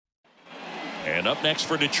And up next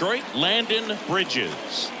for Detroit, Landon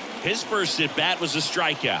Bridges. His first at bat was a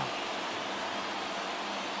strikeout.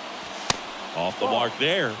 Off the mark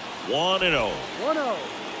there. 1-0. 1-0.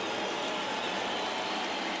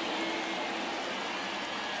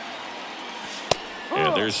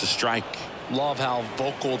 And there's the strike. Love how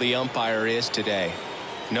vocal the umpire is today.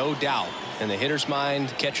 No doubt in the hitter's mind,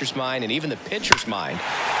 catcher's mind, and even the pitcher's mind.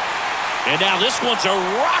 And now this one's a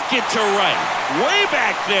rocket to right. Way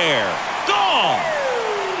back there. Gone.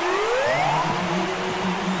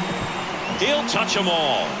 He'll touch them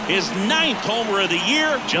all. His 9th homer of the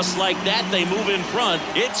year. Just like that, they move in front.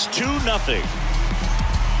 It's 2-0.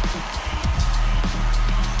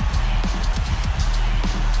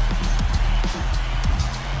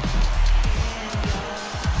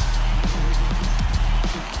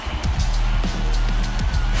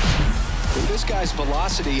 This guy's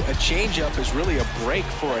velocity, a changeup is really a break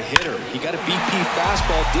for a hitter. He got a BP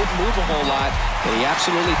fastball, didn't move a whole lot, and he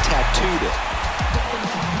absolutely tattooed it.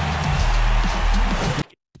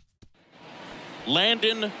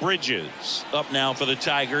 Landon Bridges up now for the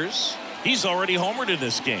Tigers. He's already homered in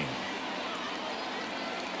this game.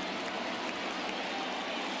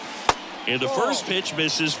 And the first pitch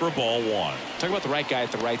misses for ball 1. Talk about the right guy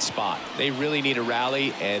at the right spot. They really need a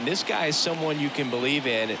rally, and this guy is someone you can believe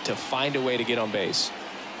in to find a way to get on base.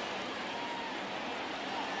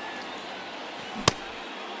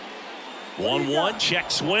 One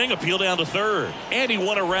check swing, appeal down to third, and he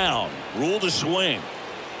won around. Rule to swing.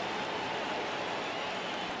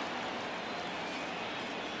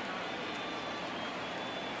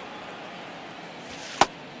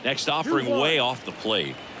 Next offering way off the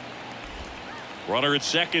plate. Runner at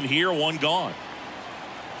second here, 1 gone.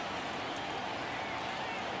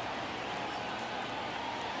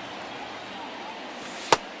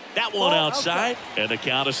 That one outside, and the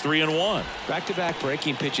count is 3-1. Back-to-back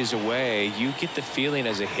breaking pitches away, you get the feeling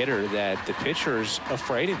as a hitter that the pitcher's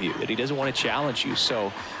afraid of you, that he doesn't want to challenge you.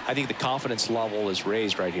 So I think the confidence level is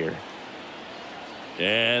raised right here.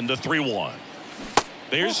 And the 3-1.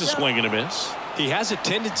 There's a swing and a miss. He has a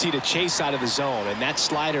tendency to chase out of the zone, and that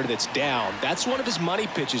slider that's down, that's one of his money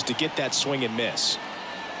pitches to get that swing and miss.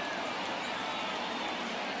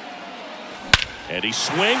 And he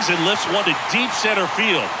swings and lifts one to deep center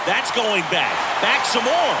field. That's going back. Back some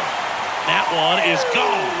more. That one is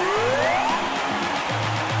gone.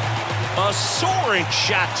 A soaring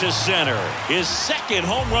shot to center. His 2nd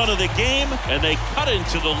home run of the game, and they cut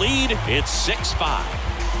into the lead. It's 6-5.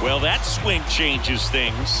 Well, that swing changes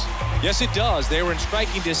things. Yes, it does. They were in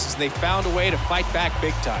striking distance, and they found a way to fight back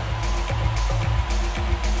big time.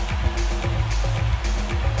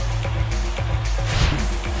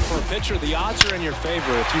 For a pitcher, the odds are in your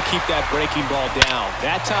favor if you keep that breaking ball down.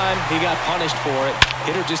 That time, he got punished for it.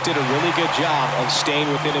 Hitter just did a really good job of staying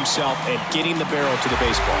within himself and getting the barrel to the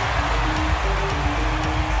baseball.